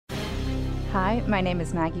Hi, my name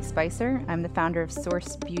is Maggie Spicer. I'm the founder of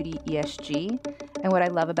Source Beauty ESG. And what I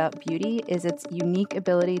love about beauty is its unique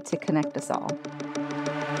ability to connect us all.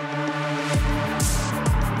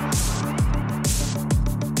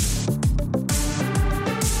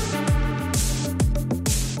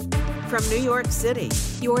 From New York City,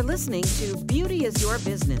 you're listening to Beauty is Your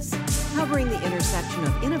Business, covering the intersection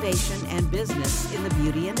of innovation and business in the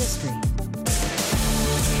beauty industry.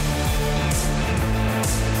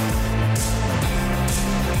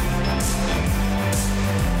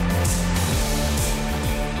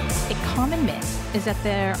 A common myth is that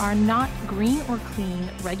there are not green or clean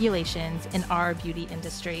regulations in our beauty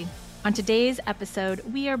industry. On today's episode,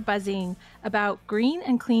 we are buzzing about green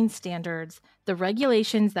and clean standards, the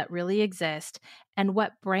regulations that really exist, and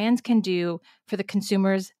what brands can do for the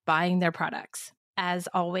consumers buying their products. As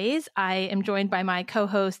always, I am joined by my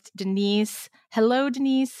co-host, Denise. Hello,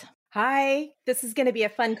 Denise. Hi, this is going to be a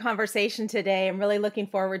fun conversation today. I'm really looking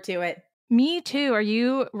forward to it. Me too. Are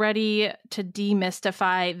you ready to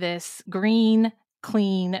demystify this green,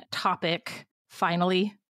 clean topic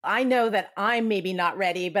finally? I know that I'm maybe not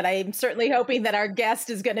ready, but I'm certainly hoping that our guest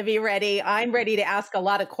is going to be ready. I'm ready to ask a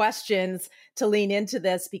lot of questions to lean into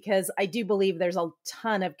this because I do believe there's a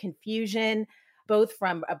ton of confusion, both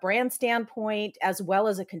from a brand standpoint as well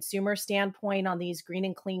as a consumer standpoint on these green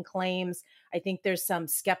and clean claims. I think there's some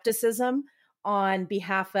skepticism on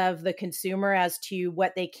behalf of the consumer as to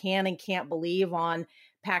what they can and can't believe on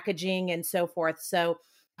packaging and so forth. So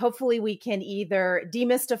hopefully we can either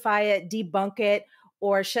demystify it, debunk it,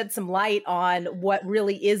 or shed some light on what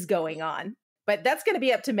really is going on. But that's going to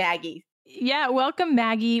be up to Maggie. Yeah, welcome,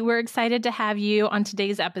 Maggie. We're excited to have you on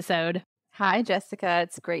today's episode. Hi, Jessica.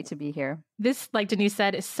 It's great to be here. This, like Denise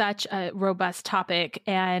said, is such a robust topic,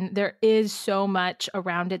 and there is so much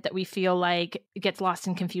around it that we feel like gets lost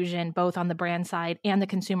in confusion, both on the brand side and the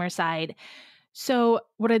consumer side. So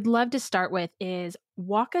what I'd love to start with is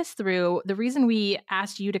walk us through. The reason we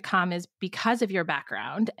asked you to come is because of your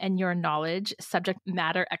background and your knowledge, subject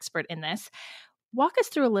matter expert in this. Walk us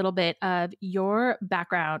through a little bit of your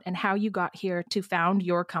background and how you got here to found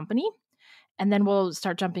your company. And then we'll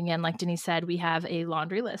start jumping in. Like Denise said, we have a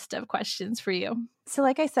laundry list of questions for you. So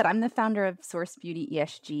like I said, I'm the founder of Source Beauty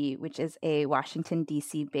ESG, which is a Washington,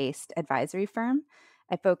 D.C. based advisory firm.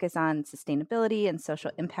 I focus on sustainability and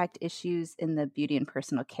social impact issues in the beauty and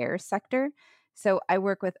personal care sector. So I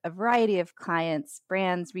work with a variety of clients,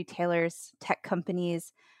 brands, retailers, tech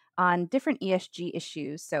companies on different ESG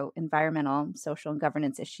issues, so environmental, social, and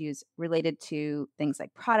governance issues related to things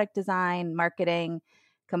like product design, marketing,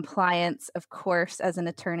 compliance, of course, as an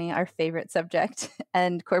attorney, our favorite subject,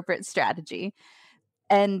 and corporate strategy.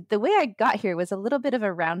 And the way I got here was a little bit of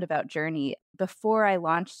a roundabout journey. Before I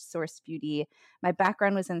launched Source Beauty, my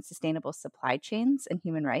background was in sustainable supply chains and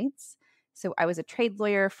human rights. So I was a trade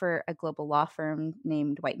lawyer for a global law firm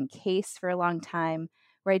named White & Case for a long time,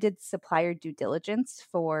 where I did supplier due diligence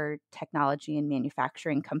for technology and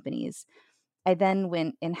manufacturing companies. I then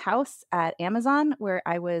went in-house at Amazon, where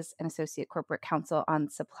I was an associate corporate counsel on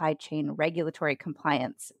supply chain regulatory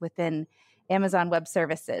compliance within Amazon Web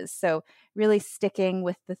Services. So really sticking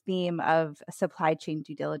with the theme of supply chain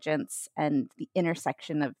due diligence and the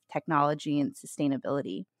intersection of technology and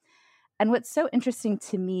sustainability. And what's so interesting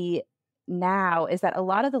to me now is that a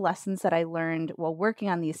lot of the lessons that I learned while working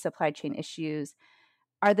on these supply chain issues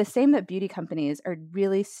are the same that beauty companies are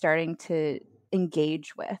really starting to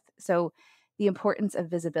engage with. So the importance of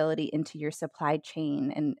visibility into your supply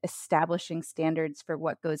chain and establishing standards for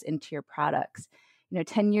what goes into your products.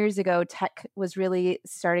 10 years ago, tech was really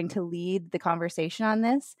starting to lead the conversation on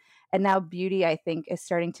this. And now beauty, I think, is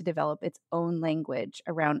starting to develop its own language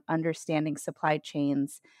around understanding supply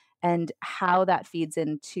chains and how that feeds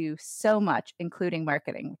into so much, including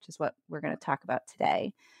marketing, which is what we're going to talk about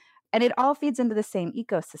today. And it all feeds into the same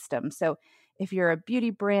ecosystem. So if you're a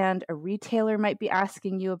beauty brand, a retailer might be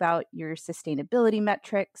asking you about your sustainability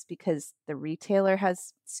metrics because the retailer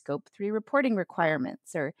has Scope 3 reporting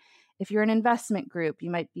requirements. Or if you're an investment group,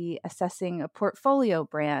 you might be assessing a portfolio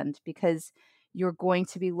brand because you're going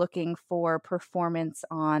to be looking for performance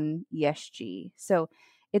on ESG. So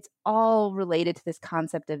it's all related to this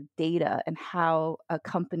concept of data and how a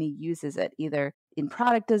company uses it, either in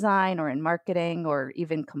product design or in marketing or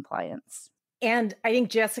even compliance. And I think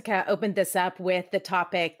Jessica opened this up with the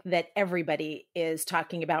topic that everybody is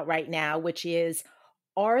talking about right now, which is,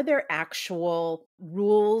 are there actual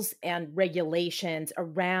rules and regulations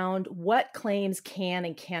around what claims can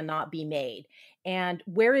and cannot be made? And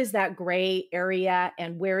where is that gray area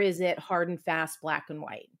and where is it hard and fast, black and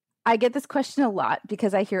white? I get this question a lot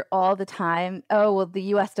because I hear all the time, oh, well, the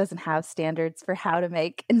US doesn't have standards for how to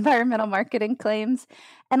make environmental marketing claims.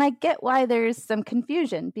 And I get why there's some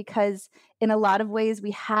confusion because, in a lot of ways,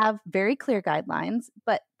 we have very clear guidelines,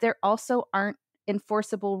 but there also aren't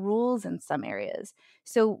enforceable rules in some areas.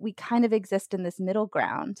 So we kind of exist in this middle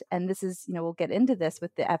ground. And this is, we'll get into this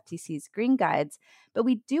with the FTC's green guides, but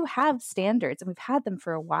we do have standards and we've had them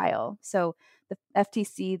for a while. So the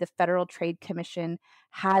FTC, the Federal Trade Commission,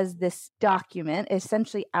 has this document,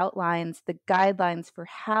 essentially outlines the guidelines for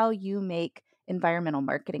how you make environmental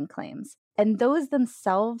marketing claims. And those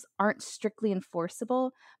themselves aren't strictly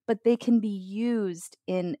enforceable, but they can be used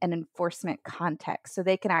in an enforcement context. So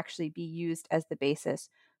they can actually be used as the basis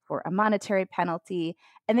for a monetary penalty,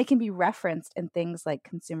 and they can be referenced in things like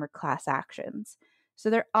consumer class actions. So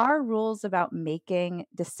there are rules about making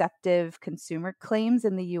deceptive consumer claims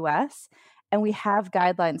in the US, and we have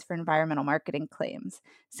guidelines for environmental marketing claims.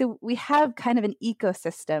 So we have kind of an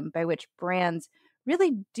ecosystem by which brands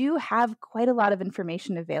really do have quite a lot of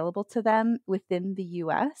information available to them within the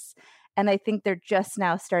US. And I think they're just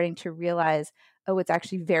now starting to realize, oh, it's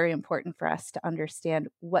actually very important for us to understand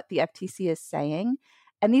what the FTC is saying.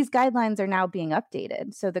 And these guidelines are now being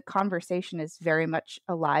updated. So the conversation is very much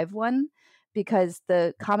a live one because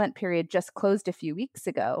the comment period just closed a few weeks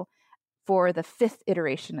ago for the 5th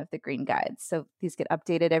iteration of the Green Guides. So these get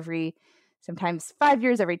updated every, sometimes 5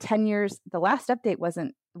 years, every 10 years. The last update was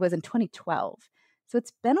in 2012. So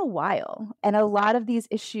it's been a while. And a lot of these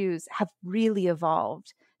issues have really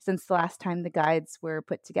evolved since the last time the guides were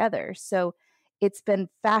put together. So it's been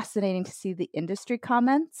fascinating to see the industry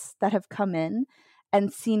comments that have come in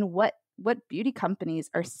and seen what beauty companies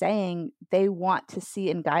are saying they want to see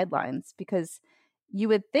in guidelines, because you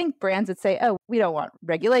would think brands would say, oh, we don't want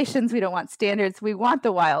regulations, we don't want standards, we want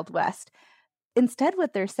the Wild West. Instead,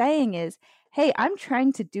 what they're saying is, hey, I'm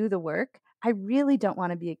trying to do the work. I really don't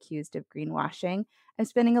want to be accused of greenwashing. I'm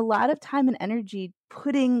spending a lot of time and energy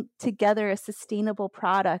putting together a sustainable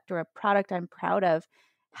product or a product I'm proud of.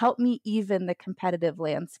 Help me even the competitive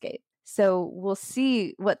landscape. So we'll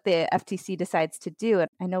see what the FTC decides to do. And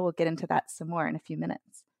I know we'll get into that some more in a few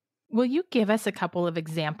minutes. Will you give us a couple of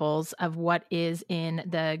examples of what is in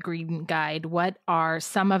the Green Guide? What are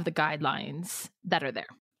some of the guidelines that are there?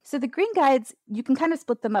 So the Green Guides, you can kind of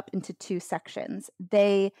split them up into 2 sections.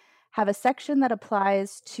 They have a section that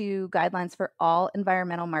applies to guidelines for all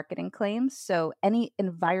environmental marketing claims. So any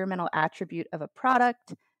environmental attribute of a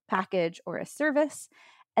product, package, or a service.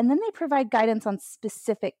 And then they provide guidance on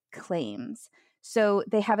specific claims. So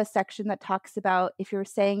they have a section that talks about if you're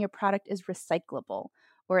saying your product is recyclable,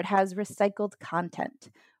 or it has recycled content,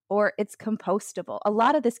 or it's compostable. A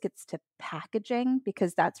lot of this gets to packaging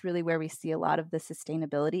because that's really where we see a lot of the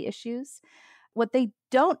sustainability issues. What they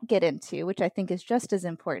don't get into, which I think is just as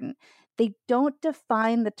important, they don't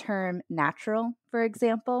define the term natural, for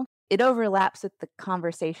example. It overlaps with the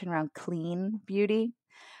conversation around clean beauty.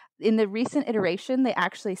 In the recent iteration, they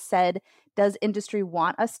actually said, does industry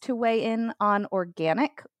want us to weigh in on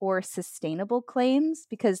organic or sustainable claims?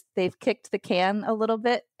 Because they've kicked the can a little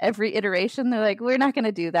bit every iteration. They're like, we're not going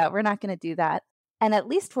to do that. We're not going to do that. And at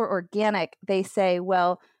least for organic, they say,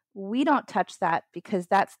 well, we don't touch that because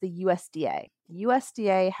that's the USDA. The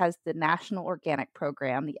USDA has the National Organic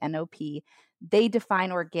Program, the NOP. They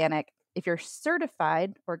define organic. If you're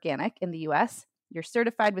certified organic in the US, you're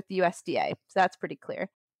certified with the USDA. So that's pretty clear.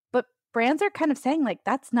 Brands are kind of saying, like,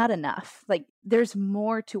 that's not enough. Like, there's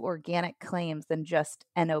more to organic claims than just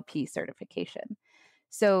NOP certification.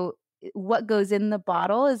 So what goes in the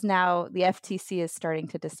bottle is now the FTC is starting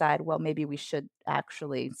to decide, well, maybe we should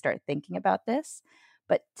actually start thinking about this.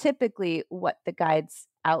 But typically what the guides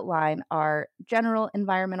outline are general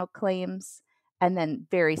environmental claims and then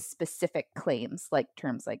very specific claims, like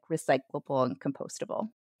terms like recyclable and compostable.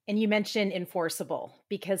 And you mentioned enforceable,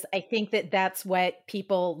 because I think that that's what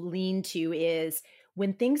people lean to is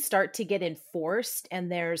when things start to get enforced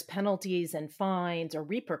and there's penalties and fines or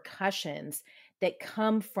repercussions that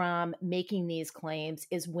come from making these claims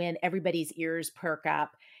is when everybody's ears perk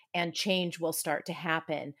up and change will start to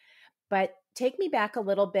happen. But take me back a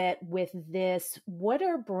little bit with this. What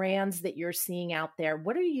are brands that you're seeing out there?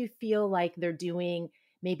 What do you feel like they're doing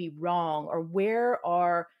maybe wrong? Or where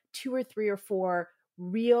are 2 or 3 or 4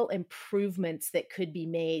 real improvements that could be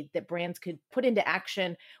made that brands could put into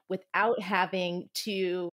action without having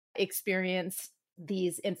to experience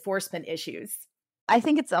these enforcement issues? I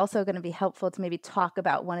think it's also going to be helpful to maybe talk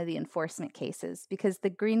about one of the enforcement cases, because the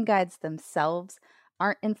green guides themselves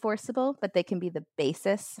aren't enforceable, but they can be the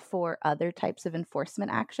basis for other types of enforcement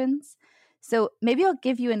actions. So maybe I'll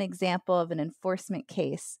give you an example of an enforcement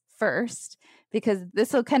case first, because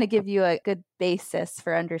this will kind of give you a good basis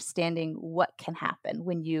for understanding what can happen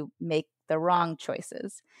when you make the wrong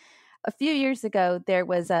choices. A few years ago, there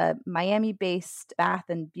was a Miami-based bath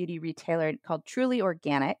and beauty retailer called Truly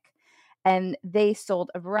Organic, and they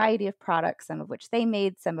sold a variety of products, some of which they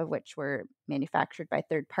made, some of which were manufactured by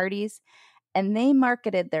third parties. And they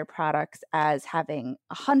marketed their products as having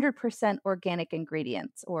 100% organic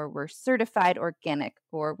ingredients, or were certified organic,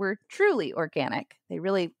 or were truly organic. They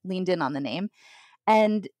really leaned in on the name.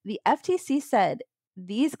 And the FTC said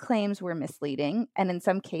these claims were misleading and in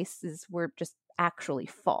some cases were just actually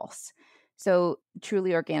false. So,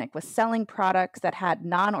 Truly Organic was selling products that had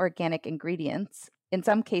non organic ingredients. In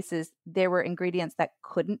some cases, there were ingredients that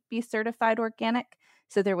couldn't be certified organic.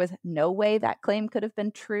 So, there was no way that claim could have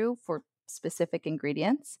been true for specific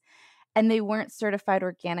ingredients. And they weren't certified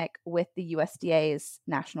organic with the USDA's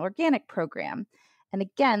National Organic Program. And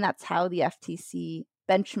again, that's how the FTC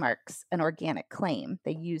benchmarks an organic claim.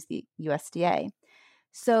 They use the USDA.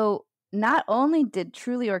 So not only did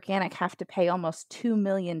Truly Organic have to pay almost $2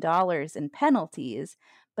 million in penalties,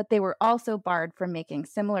 but they were also barred from making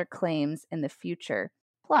similar claims in the future.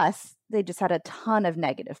 Plus, they just had a ton of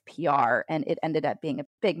negative PR, and it ended up being a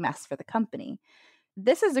big mess for the company.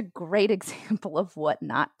 This is a great example of what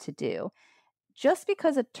not to do. Just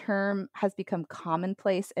because a term has become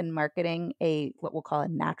commonplace in marketing what we'll call a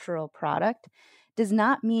natural product does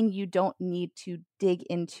not mean you don't need to dig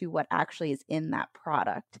into what actually is in that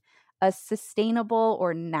product. A sustainable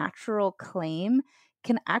or natural claim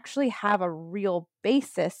can actually have a real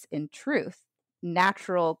basis in truth.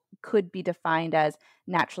 Natural could be defined as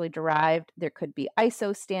naturally derived. There could be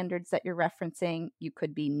ISO standards that you're referencing. You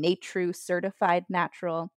could be NATRU certified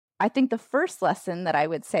natural. I think the first lesson that I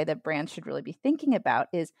would say that brands should really be thinking about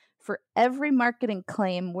is for every marketing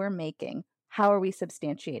claim we're making, how are we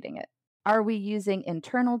substantiating it? Are we using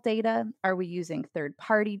internal data? Are we using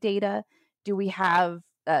third-party data? Do we have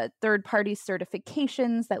third-party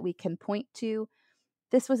certifications that we can point to?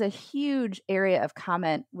 This was a huge area of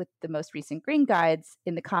comment with the most recent green guides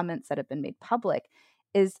in the comments that have been made public,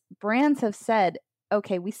 is brands have said,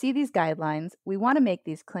 okay, we see these guidelines, we want to make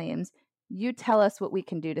these claims, you tell us what we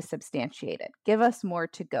can do to substantiate it. Give us more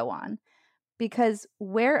to go on. Because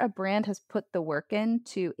where a brand has put the work in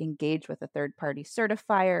to engage with a third-party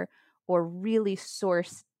certifier or really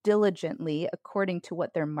source diligently according to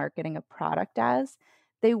what they're marketing a product as,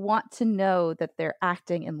 they want to know that they're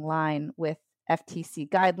acting in line with FTC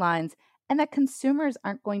guidelines and that consumers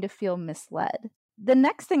aren't going to feel misled. The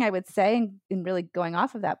next thing I would say, and really going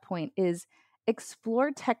off of that point, is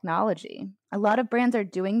explore technology. A lot of brands are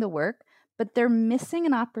doing the work, but they're missing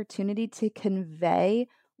an opportunity to convey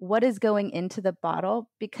what is going into the bottle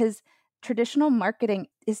because traditional marketing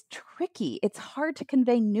is tricky. It's hard to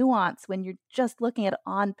convey nuance when you're just looking at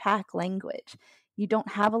on-pack language. You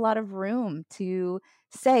don't have a lot of room to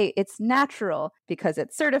say it's natural because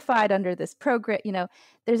it's certified under this program.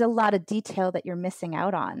 There's a lot of detail that you're missing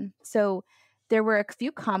out on. So there were a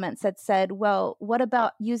few comments that said, well, what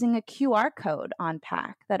about using a QR code on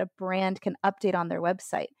pack that a brand can update on their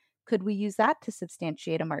website? Could we use that to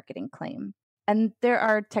substantiate a marketing claim? And there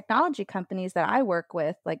are technology companies that I work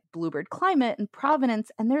with, like Bluebird Climate and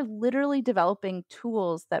Provenance, and they're literally developing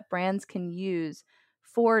tools that brands can use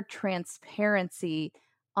for transparency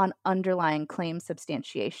on underlying claim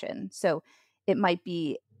substantiation. So it might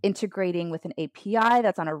be integrating with an API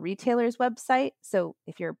that's on a retailer's website. So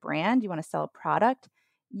if you're a brand, you want to sell a product,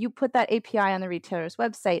 you put that API on the retailer's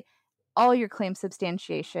website, all your claim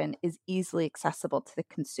substantiation is easily accessible to the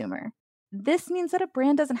consumer. This means that a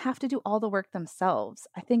brand doesn't have to do all the work themselves.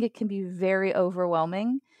 I think it can be very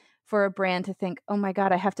overwhelming for a brand to think, oh my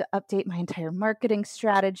God, I have to update my entire marketing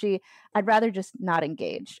strategy. I'd rather just not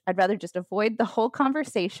engage. I'd rather just avoid the whole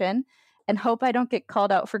conversation and hope I don't get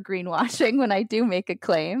called out for greenwashing when I do make a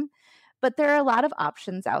claim. But there are a lot of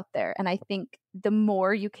options out there. And I think the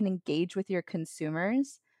more you can engage with your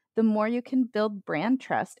consumers, the more you can build brand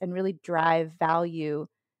trust and really drive value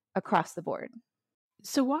across the board.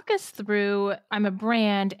 So walk us through, I'm a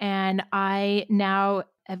brand and I now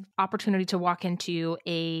have opportunity to walk into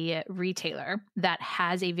a retailer that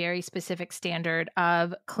has a very specific standard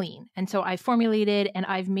of clean. And so I formulated and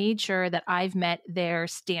I've made sure that I've met their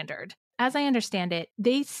standard. As I understand it,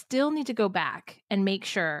 they still need to go back and make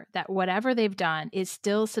sure that whatever they've done is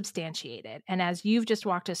still substantiated. And as you've just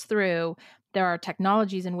walked us through, there are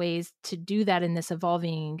technologies and ways to do that in this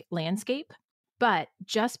evolving landscape. But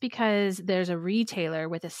just because there's a retailer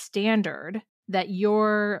with a standard that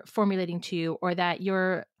you're formulating to or that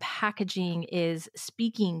your packaging is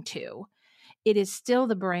speaking to, it is still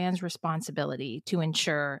the brand's responsibility to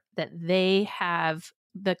ensure that they have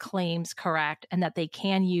the claims correct and that they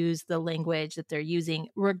can use the language that they're using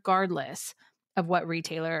regardless of what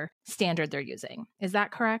retailer standard they're using. Is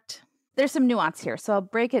that correct? There's some nuance here. So I'll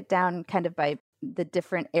break it down kind of by the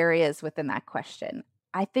different areas within that question.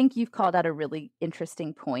 I think you've called out a really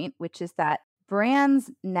interesting point, which is that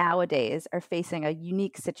brands nowadays are facing a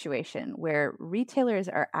unique situation where retailers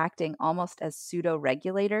are acting almost as pseudo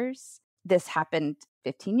regulators. This happened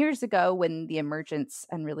 15 years ago when the emergence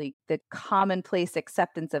and really the commonplace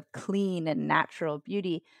acceptance of clean and natural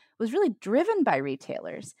beauty was really driven by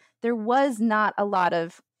retailers. There was not a lot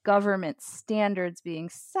of government standards being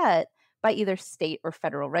set by either state or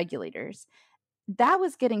federal regulators. That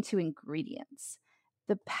was getting to ingredients.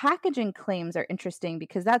 The packaging claims are interesting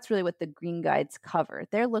because that's really what the green guides cover.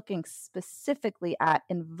 They're looking specifically at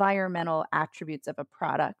environmental attributes of a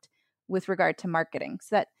product with regard to marketing.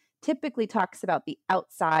 So that typically talks about the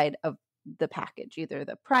outside of the package, either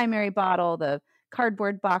the primary bottle, the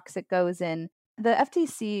cardboard box it goes in. The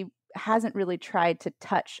FTC hasn't really tried to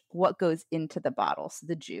touch what goes into the bottle, so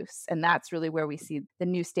the juice. And that's really where we see the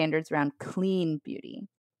new standards around clean beauty.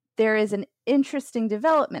 There is an interesting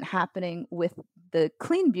development happening with the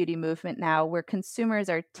clean beauty movement now, where consumers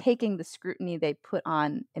are taking the scrutiny they put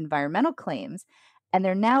on environmental claims, and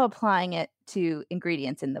they're now applying it to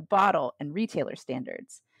ingredients in the bottle and retailer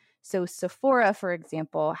standards. So Sephora, for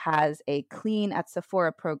example, has a Clean at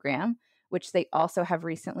Sephora program, which they also have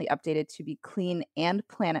recently updated to be clean and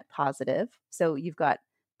planet positive. So you've got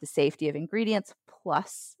the safety of ingredients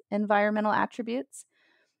plus environmental attributes.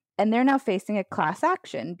 And they're now facing a class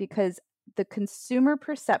action because the consumer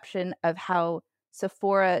perception of how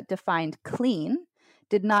Sephora defined clean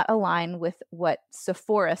did not align with what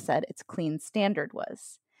Sephora said its clean standard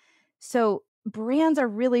was. So brands are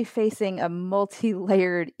really facing a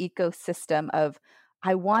multi-layered ecosystem of,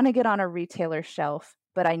 I want to get on a retailer shelf,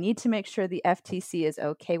 but I need to make sure the FTC is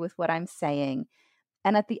okay with what I'm saying.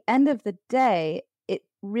 And at the end of the day, it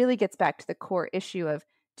really gets back to the core issue of,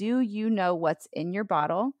 do you know what's in your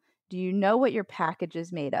bottle? Do you know what your package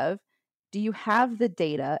is made of? Do you have the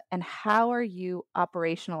data? And how are you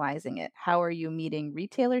operationalizing it? How are you meeting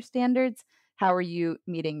retailer standards? How are you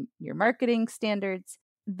meeting your marketing standards?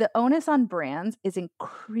 The onus on brands is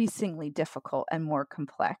increasingly difficult and more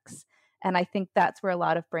complex. And I think that's where a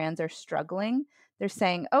lot of brands are struggling. They're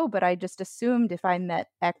saying, oh, but I just assumed if I met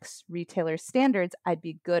X retailer standards, I'd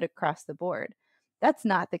be good across the board. That's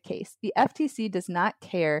not the case. The FTC does not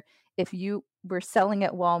care if you were selling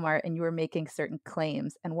at Walmart and you were making certain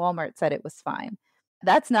claims and Walmart said it was fine.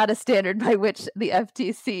 That's not a standard by which the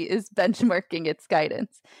FTC is benchmarking its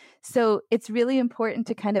guidance. So it's really important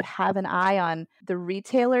to kind of have an eye on the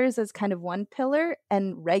retailers as kind of one pillar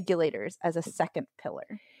and regulators as a second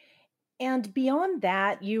pillar. And beyond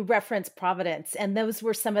that, you referenced Providence, and those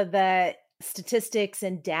were some of the statistics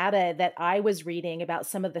and data that I was reading about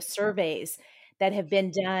some of the surveys that have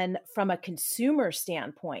been done from a consumer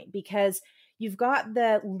standpoint, because you've got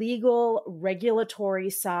the legal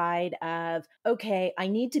regulatory side of, okay, I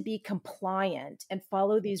need to be compliant and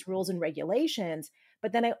follow these rules and regulations.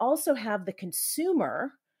 But then I also have the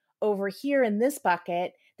consumer over here in this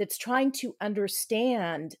bucket that's trying to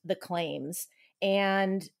understand the claims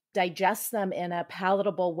and digest them in a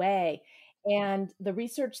palatable way. And the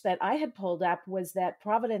research that I had pulled up was that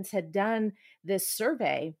Providence had done this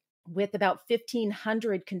survey with about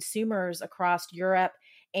 1,500 consumers across Europe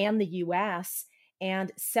and the US,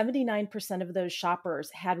 and 79% of those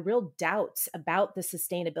shoppers had real doubts about the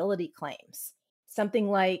sustainability claims. Something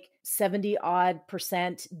like 70 odd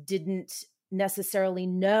percent didn't necessarily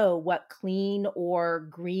know what clean or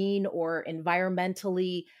green or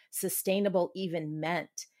environmentally sustainable even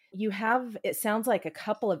meant. You have, it sounds like, a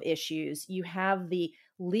couple of issues. You have the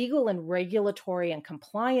legal and regulatory and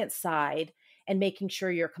compliance side and making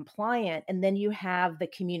sure you're compliant. And then you have the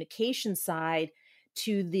communication side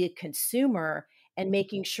to the consumer and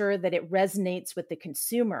making sure that it resonates with the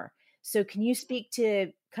consumer. So can you speak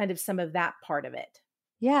to kind of some of that part of it?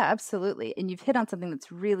 Yeah, absolutely. And you've hit on something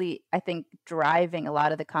that's really, I think, driving a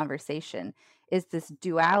lot of the conversation is this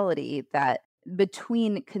duality that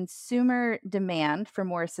between consumer demand for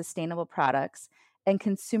more sustainable products and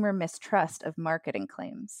consumer mistrust of marketing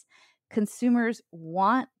claims. Consumers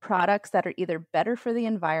want products that are either better for the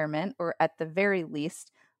environment or at the very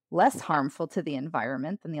least less harmful to the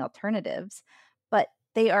environment than the alternatives, but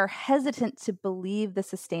they are hesitant to believe the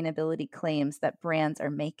sustainability claims that brands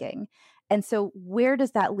are making. And so where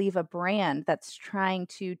does that leave a brand that's trying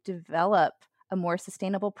to develop a more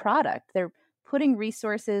sustainable product? They're putting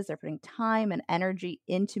resources, they're putting time and energy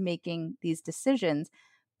into making these decisions,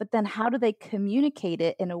 but then how do they communicate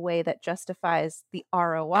it in a way that justifies the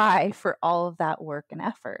ROI for all of that work and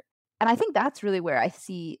effort? And I think that's really where I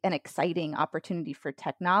see an exciting opportunity for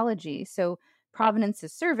technology. So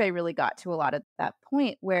Provenance's survey really got to a lot of that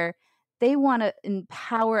point where they want to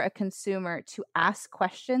empower a consumer to ask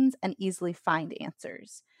questions and easily find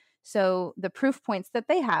answers. So the proof points that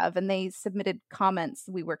they have, and they submitted comments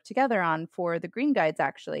we worked together on for the Green Guides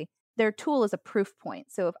actually, their tool is a proof point.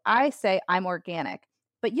 So if I say I'm organic,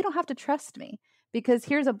 but you don't have to trust me because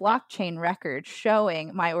here's a blockchain record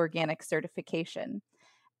showing my organic certification.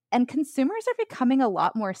 And consumers are becoming a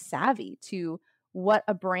lot more savvy to what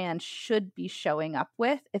a brand should be showing up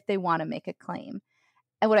with if they want to make a claim.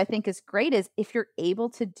 And what I think is great is if you're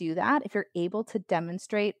able to do that, if you're able to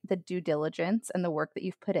demonstrate the due diligence and the work that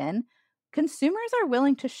you've put in, consumers are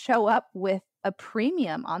willing to show up with a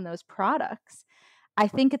premium on those products. I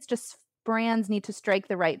think it's just brands need to strike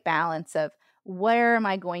the right balance of where am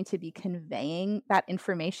I going to be conveying that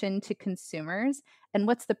information to consumers and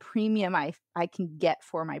what's the premium I can get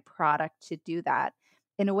for my product to do that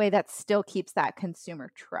in a way that still keeps that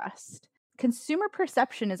consumer trust. Consumer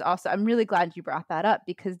perception is also, I'm really glad you brought that up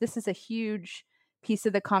because this is a huge piece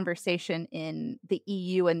of the conversation in the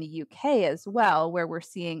EU and the UK as well, where we're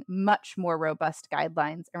seeing much more robust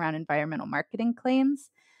guidelines around environmental marketing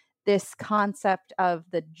claims. This concept of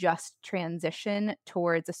the just transition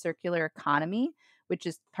towards a circular economy, which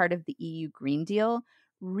is part of the EU Green Deal,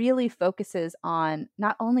 really focuses on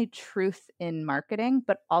not only truth in marketing,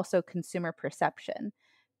 but also consumer perception,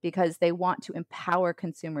 because they want to empower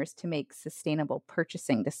consumers to make sustainable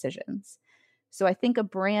purchasing decisions. So I think a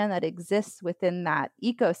brand that exists within that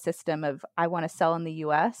ecosystem of I want to sell in the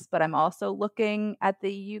US, but I'm also looking at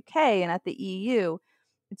the UK and at the EU,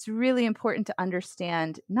 it's really important to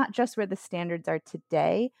understand not just where the standards are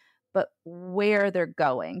today, but where they're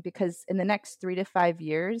going. Because in the next 3 to 5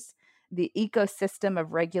 years, the ecosystem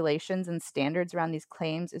of regulations and standards around these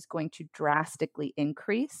claims is going to drastically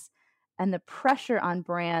increase. And the pressure on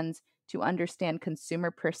brands to understand consumer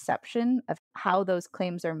perception of how those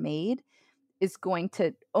claims are made is going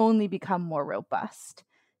to only become more robust.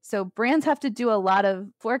 So brands have to do a lot of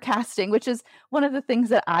forecasting, which is one of the things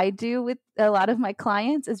that I do with a lot of my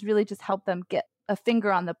clients is really just help them get a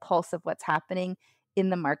finger on the pulse of what's happening in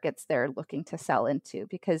the markets they're looking to sell into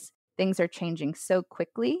because things are changing so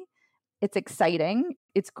quickly. It's exciting.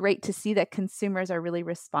 It's great to see that consumers are really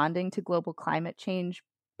responding to global climate change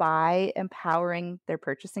by empowering their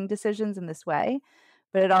purchasing decisions in this way.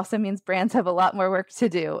 But it also means brands have a lot more work to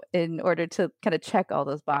do in order to kind of check all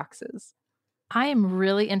those boxes. I am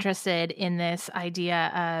really interested in this idea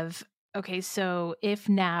of, okay, so if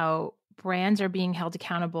now brands are being held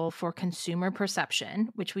accountable for consumer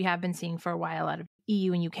perception, which we have been seeing for a while out of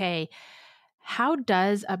EU and UK, how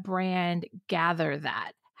does a brand gather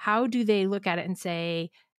that? How do they look at it and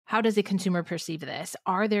say, how does a consumer perceive this?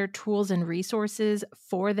 Are there tools and resources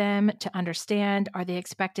for them to understand? Are they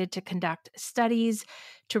expected to conduct studies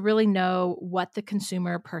to really know what the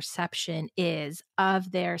consumer perception is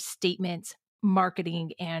of their statements,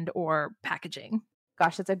 marketing, and or packaging?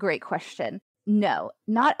 Gosh, that's a great question. No,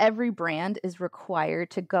 not every brand is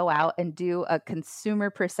required to go out and do a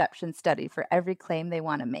consumer perception study for every claim they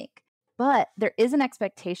want to make. But there is an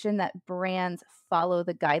expectation that brands follow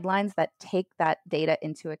the guidelines that take that data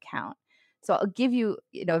into account. So I'll give you,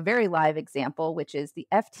 a very live example, which is the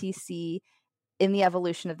FTC in the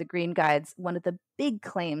evolution of the Green Guides. One of the big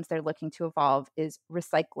claims they're looking to evolve is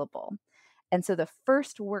recyclable. And so the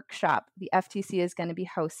first workshop the FTC is going to be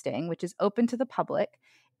hosting, which is open to the public,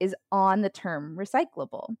 is on the term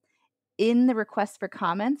recyclable. In the request for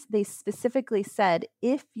comments, they specifically said,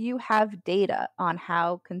 if you have data on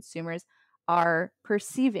how consumers are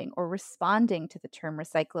perceiving or responding to the term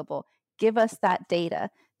recyclable, give us that data.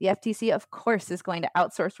 The FTC, of course, is going to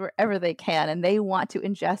outsource wherever they can, and they want to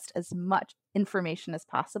ingest as much information as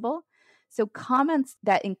possible. So comments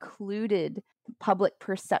that included public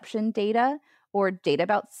perception data or data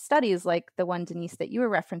about studies like the one, Denise, that you were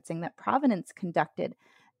referencing that Provenance conducted,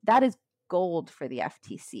 that is gold for the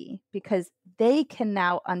FTC because they can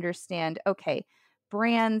now understand, okay,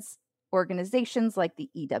 brands, organizations like the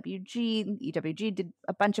EWG did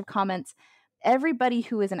a bunch of comments. Everybody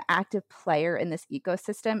who is an active player in this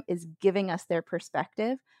ecosystem is giving us their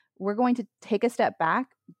perspective. We're going to take a step back,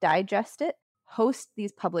 digest it, host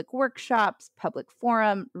these public workshops, public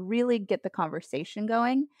forum, really get the conversation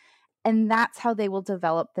going. And that's how they will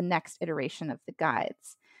develop the next iteration of the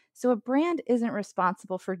guides. So a brand isn't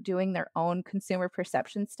responsible for doing their own consumer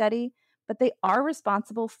perception study, but they are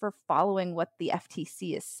responsible for following what the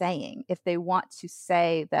FTC is saying. If they want to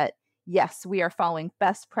say that yes, we are following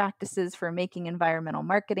best practices for making environmental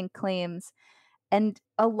marketing claims. And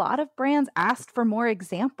a lot of brands asked for more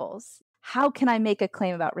examples. How can I make a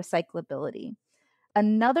claim about recyclability?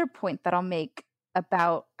 Another point that I'll make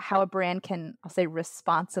about how a brand can, I'll say,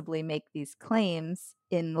 responsibly make these claims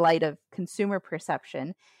in light of consumer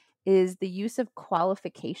perception is the use of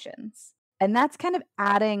qualifications. And that's kind of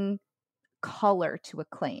adding color to a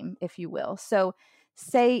claim, if you will. So,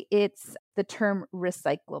 say it's the term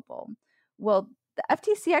recyclable. Well, the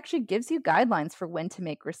FTC actually gives you guidelines for when to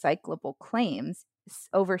make recyclable claims.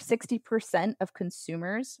 Over 60% of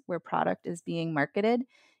consumers where product is being marketed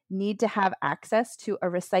need to have access to a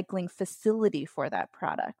recycling facility for that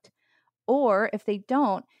product. Or if they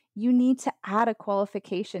don't, you need to add a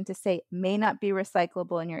qualification to say may not be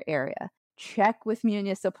recyclable in your area. Check with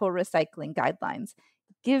municipal recycling guidelines.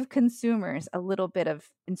 Give consumers a little bit of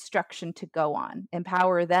instruction to go on,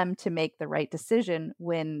 empower them to make the right decision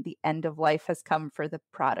when the end of life has come for the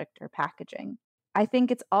product or packaging. I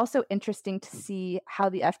think it's also interesting to see how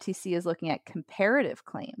the FTC is looking at comparative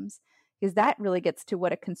claims, because that really gets to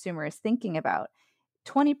what a consumer is thinking about.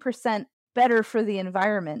 20% better for the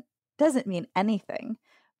environment doesn't mean anything,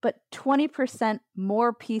 but 20%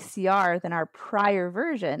 more PCR than our prior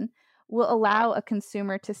version will allow a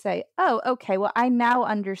consumer to say, oh, okay, well, I now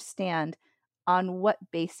understand on what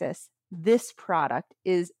basis this product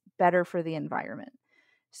is better for the environment.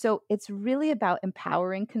 So it's really about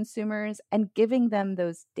empowering consumers and giving them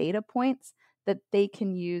those data points that they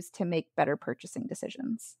can use to make better purchasing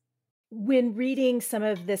decisions. When reading some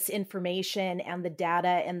of this information and the data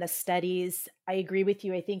and the studies, I agree with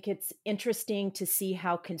you. I think it's interesting to see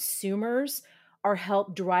how consumers are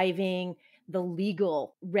help driving the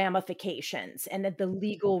legal ramifications and the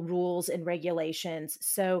legal rules and regulations.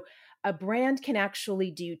 So a brand can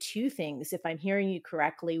actually do two things, if I'm hearing you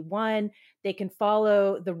correctly. One, they can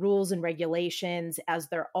follow the rules and regulations as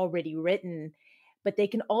they're already written, but they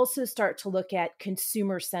can also start to look at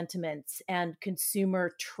consumer sentiments and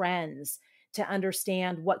consumer trends to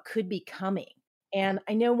understand what could be coming. And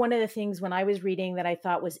I know one of the things when I was reading that I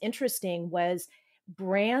thought was interesting was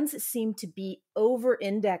brands seem to be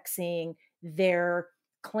over-indexing their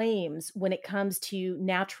claims when it comes to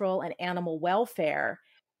natural and animal welfare,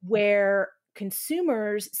 where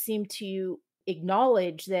consumers seem to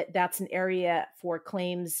acknowledge that that's an area for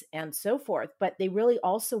claims and so forth, but they really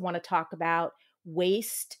also want to talk about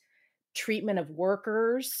waste, treatment of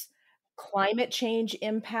workers, climate change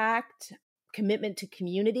impact, commitment to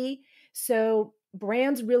community. So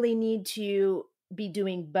brands really need to be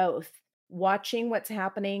doing both, watching what's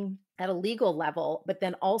happening at a legal level, but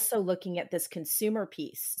then also looking at this consumer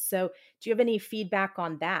piece. So do you have any feedback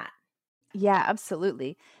on that? Yeah,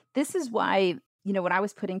 absolutely. This is why, when I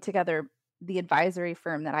was putting together the advisory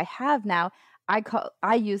firm that I have now,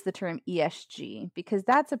 I use the term ESG because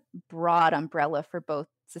that's a broad umbrella for both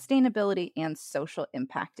sustainability and social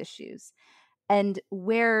impact issues. And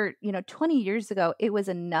where, 20 years ago, it was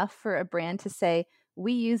enough for a brand to say,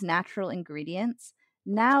 we use natural ingredients.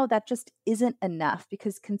 Now that just isn't enough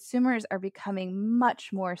because consumers are becoming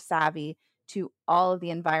much more savvy to all of the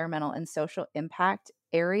environmental and social impact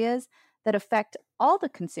areas that affect all the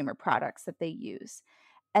consumer products that they use.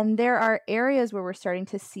 And there are areas where we're starting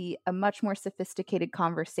to see a much more sophisticated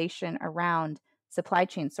conversation around supply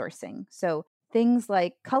chain sourcing. So things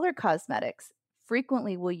like color cosmetics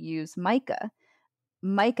frequently will use mica.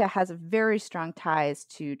 Mica has very strong ties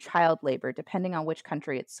to child labor, depending on which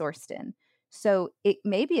country it's sourced in. So it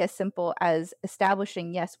may be as simple as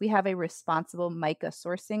establishing, yes, we have a responsible mica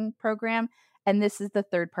sourcing program, and this is the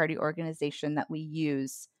third-party organization that we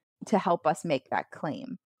use to help us make that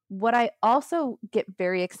claim. What I also get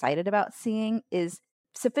very excited about seeing is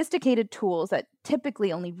sophisticated tools that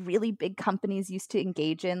typically only really big companies used to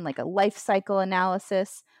engage in, like a life cycle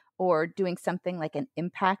analysis or doing something like an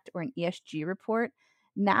impact or an ESG report.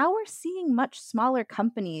 Now we're seeing much smaller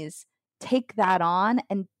companies take that on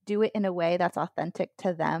and do it in a way that's authentic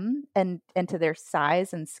to them and to their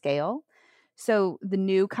size and scale. So the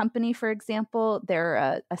new company, for example,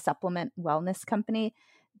 they're a supplement wellness company.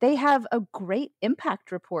 They have a great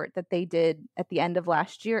impact report that they did at the end of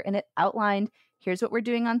last year, and it outlined, here's what we're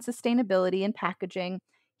doing on sustainability and packaging.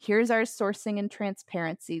 Here's our sourcing and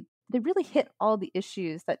transparency. They really hit all the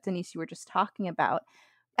issues that, Denise, you were just talking about.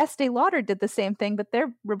 Estee Lauder did the same thing, but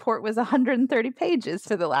their report was 130 pages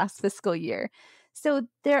for the last fiscal year. So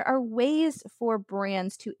there are ways for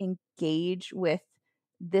brands to engage with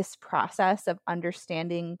this process of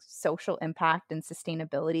understanding social impact and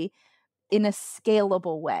sustainability in a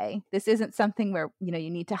scalable way. This isn't something where, you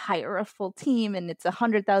need to hire a full team and it's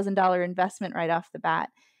 $100,000 investment right off the bat.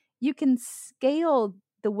 You can scale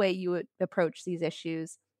the way you would approach these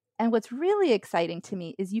issues. And what's really exciting to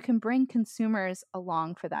me is you can bring consumers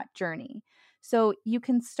along for that journey. So you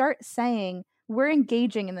can start saying, we're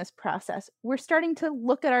engaging in this process. We're starting to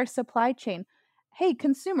look at our supply chain. Hey,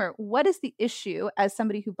 consumer, what is the issue as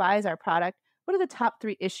somebody who buys our product? What are the top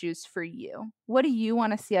 3 issues for you? What do you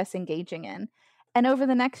want to see us engaging in? And over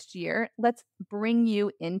the next year, let's bring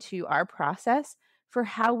you into our process for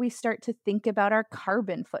how we start to think about our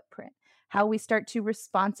carbon footprint, how we start to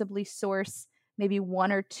responsibly source maybe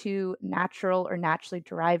 1 or 2 natural or naturally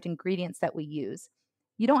derived ingredients that we use.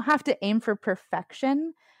 You don't have to aim for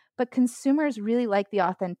perfection, but consumers really like the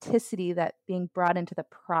authenticity that being brought into the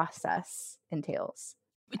process entails.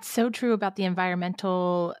 It's so true about the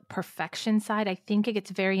environmental perfection side. I think it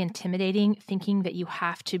gets very intimidating thinking that you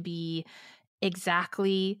have to be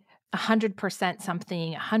exactly 100%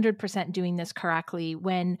 something, 100% doing this correctly,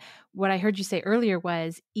 when what I heard you say earlier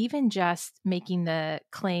was even just making the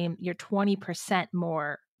claim you're 20%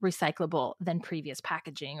 more recyclable than previous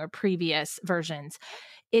packaging or previous versions.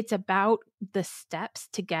 It's about the steps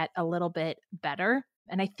to get a little bit better.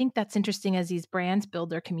 And I think that's interesting as these brands build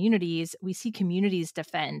their communities. We see communities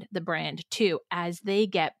defend the brand too as they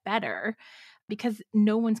get better, because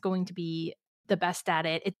no one's going to be the best at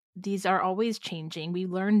it. These are always changing. We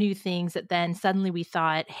learn new things that then suddenly we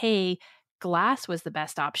thought, hey, glass was the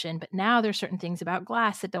best option, but now there's certain things about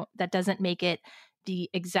glass that doesn't make it the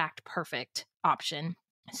exact perfect option.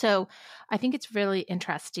 So I think it's really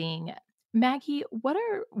interesting. Maggie, what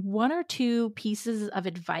are 1 or 2 pieces of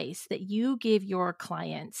advice that you give your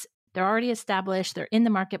clients? They're already established, they're in the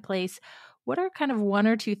marketplace. What are kind of 1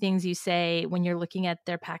 or 2 things you say when you're looking at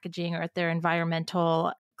their packaging or at their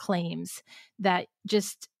environmental claims that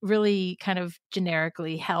just really kind of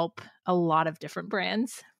generically help a lot of different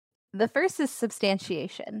brands? The first is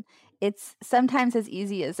substantiation. It's sometimes as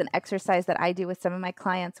easy as an exercise that I do with some of my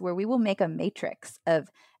clients where we will make a matrix of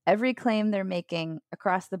every claim they're making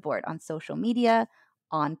across the board on social media,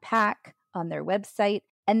 on pack, on their website.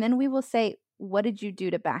 And then we will say, what did you do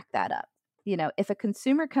to back that up? You know, if a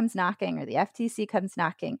consumer comes knocking or the FTC comes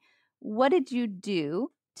knocking, what did you do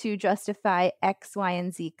to justify X, Y,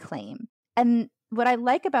 and Z claim? And what I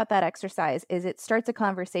like about that exercise is it starts a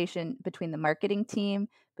conversation between the marketing team,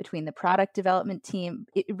 between the product development team.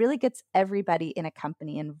 It really gets everybody in a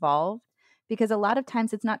company involved, because a lot of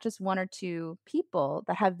times it's not just 1 or 2 people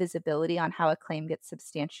that have visibility on how a claim gets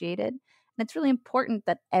substantiated. And it's really important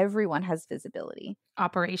that everyone has visibility.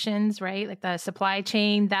 Operations, right? Like the supply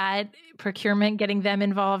chain, that procurement, getting them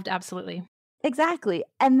involved. Absolutely. Exactly.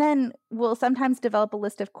 And then we'll sometimes develop a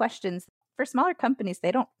list of questions. For smaller companies,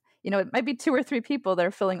 they don't, it might be 2 or 3 people that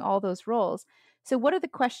are filling all those roles. So what are the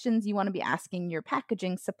questions you want to be asking your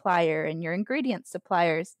packaging supplier and your ingredient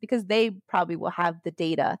suppliers? Because they probably will have the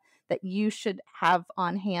data that you should have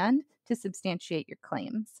on hand to substantiate your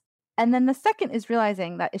claims. And then the second is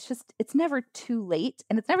realizing that it's never too late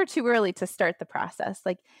and it's never too early to start the process.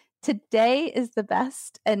 Like today is the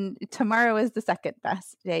best and tomorrow is the second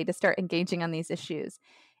best day to start engaging on these issues.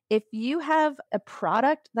 If you have a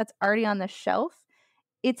product that's already on the shelf,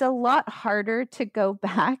 it's a lot harder to go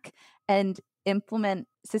back and implement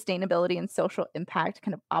sustainability and social impact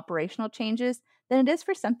kind of operational changes than it is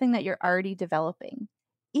for something that you're already developing.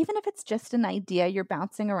 Even if it's just an idea you're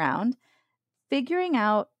bouncing around, figuring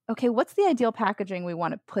out, okay, what's the ideal packaging we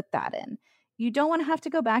want to put that in? You don't want to have to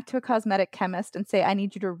go back to a cosmetic chemist and say, I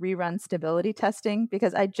need you to rerun stability testing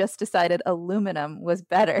because I just decided aluminum was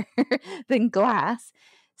better than glass.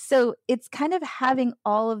 So it's kind of having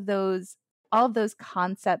all of those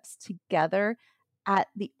concepts together at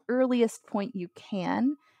the earliest point you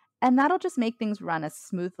can, and that'll just make things run as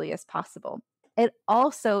smoothly as possible. It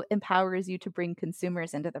also empowers you to bring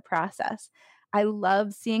consumers into the process. I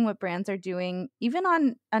love seeing what brands are doing, even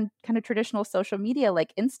on kind of traditional social media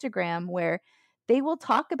like Instagram, where they will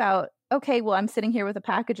talk about, okay, well, I'm sitting here with a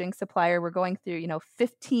packaging supplier. We're going through,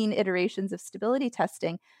 15 iterations of stability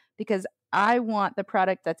testing because I want the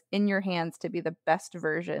product that's in your hands to be the best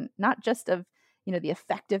version, not just of, the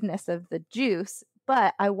effectiveness of the juice,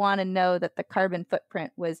 but I want to know that the carbon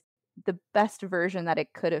footprint was the best version that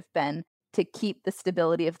it could have been to keep the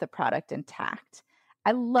stability of the product intact.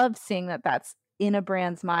 I love seeing that that's in a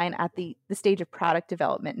brand's mind at the stage of product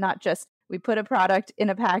development, not just we put a product in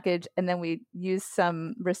a package and then we use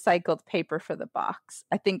some recycled paper for the box.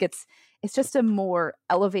 I think it's just a more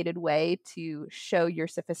elevated way to show your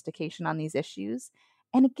sophistication on these issues.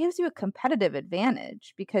 And it gives you a competitive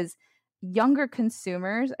advantage because younger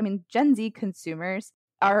consumers, Gen Z consumers,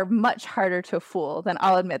 are much harder to fool than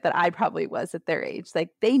I'll admit that I probably was at their age. Like,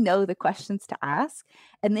 they know the questions to ask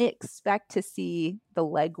and they expect to see the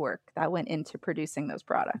legwork that went into producing those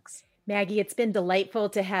products. Maggie, it's been delightful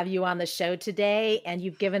to have you on the show today, and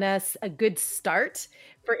you've given us a good start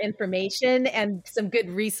for information and some good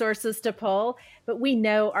resources to pull. But we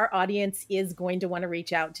know our audience is going to want to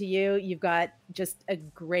reach out to you. You've got just a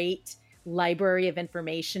great library of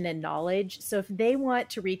information and knowledge. So if they want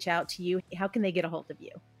to reach out to you, how can they get a hold of you?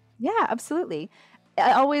 Yeah, absolutely.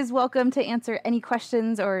 I always welcome to answer any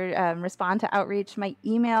questions or respond to outreach. My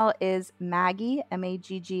email is Maggie,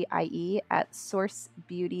 Maggie, at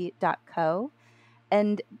sourcebeauty.co.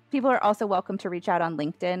 And people are also welcome to reach out on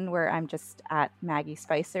LinkedIn, where I'm just at Maggie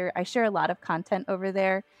Spicer. I share a lot of content over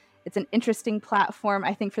there. It's an interesting platform,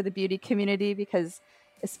 I think, for the beauty community, because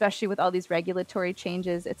especially with all these regulatory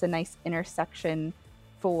changes, it's a nice intersection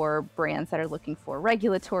for brands that are looking for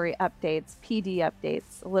regulatory updates, PD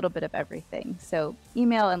updates, a little bit of everything. So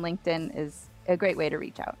email and LinkedIn is a great way to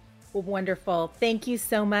reach out. Well, wonderful. Thank you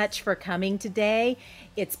so much for coming today.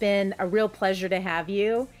 It's been a real pleasure to have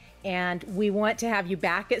you. And we want to have you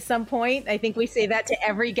back at some point. I think we say that to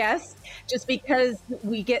every guest just because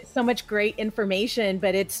we get so much great information,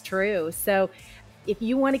 but it's true. So if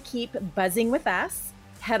you want to keep buzzing with us,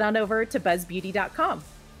 head on over to buzzbeauty.com.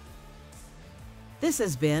 This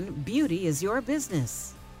has been Beauty is Your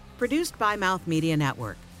Business, produced by Mouth Media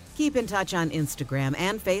Network. Keep in touch on Instagram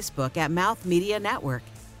and Facebook at Mouth Media Network,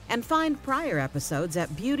 and find prior episodes at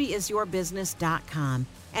beautyisyourbusiness.com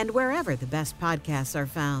and wherever the best podcasts are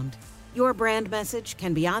found. Your brand message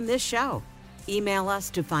can be on this show. Email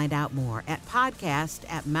us to find out more at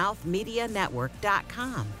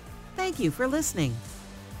podcast@mouthmedianetwork.com. Thank you for listening.